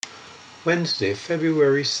Wednesday,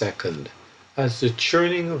 February 2nd. As the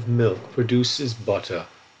churning of milk produces butter,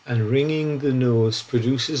 and wringing the nose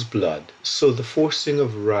produces blood, so the forcing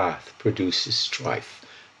of wrath produces strife.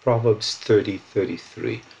 Proverbs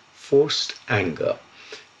 30:33. Forced anger.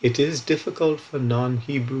 It is difficult for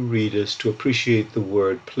non-Hebrew readers to appreciate the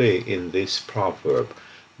word play in this proverb.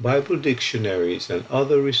 Bible dictionaries and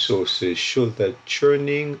other resources show that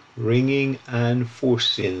churning, wringing, and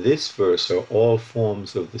forcing in this verse are all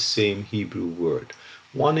forms of the same Hebrew word.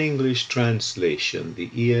 One English translation, the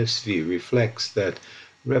ESV, reflects that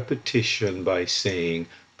repetition by saying,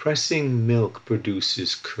 pressing milk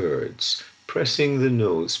produces curds, pressing the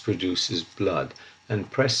nose produces blood, and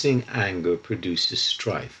pressing anger produces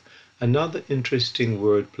strife. Another interesting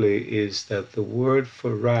wordplay is that the word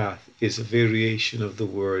for wrath is a variation of the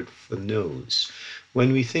word for nose.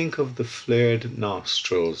 When we think of the flared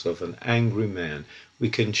nostrils of an angry man, we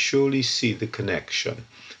can surely see the connection.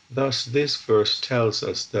 Thus, this verse tells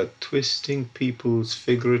us that twisting people's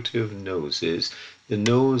figurative noses, the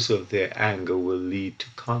nose of their anger, will lead to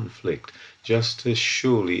conflict, just as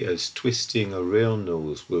surely as twisting a real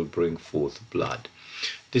nose will bring forth blood.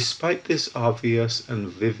 Despite this obvious and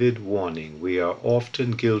vivid warning, we are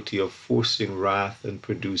often guilty of forcing wrath and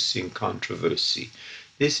producing controversy.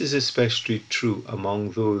 This is especially true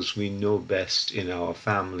among those we know best in our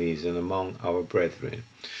families and among our brethren.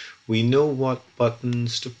 We know what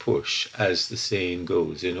buttons to push, as the saying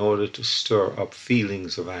goes, in order to stir up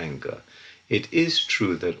feelings of anger. It is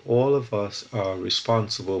true that all of us are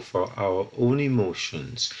responsible for our own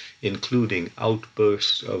emotions, including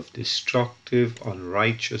outbursts of destructive,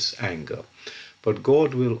 unrighteous anger. But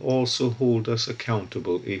God will also hold us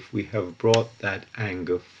accountable if we have brought that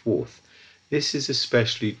anger forth. This is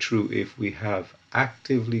especially true if we have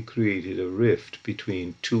actively created a rift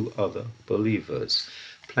between two other believers.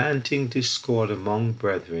 Planting discord among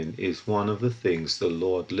brethren is one of the things the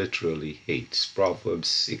Lord literally hates. Proverbs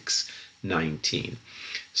 6:19.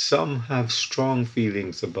 Some have strong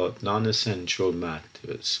feelings about non-essential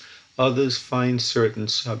matters. Others find certain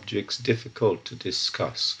subjects difficult to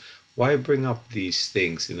discuss. Why bring up these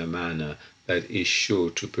things in a manner that is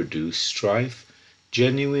sure to produce strife?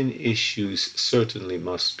 Genuine issues certainly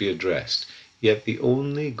must be addressed, yet the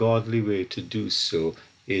only godly way to do so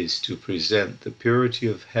is to present the purity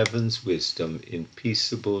of heaven's wisdom in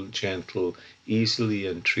peaceable, gentle, easily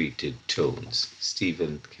entreated tones.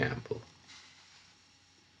 Stephen Campbell.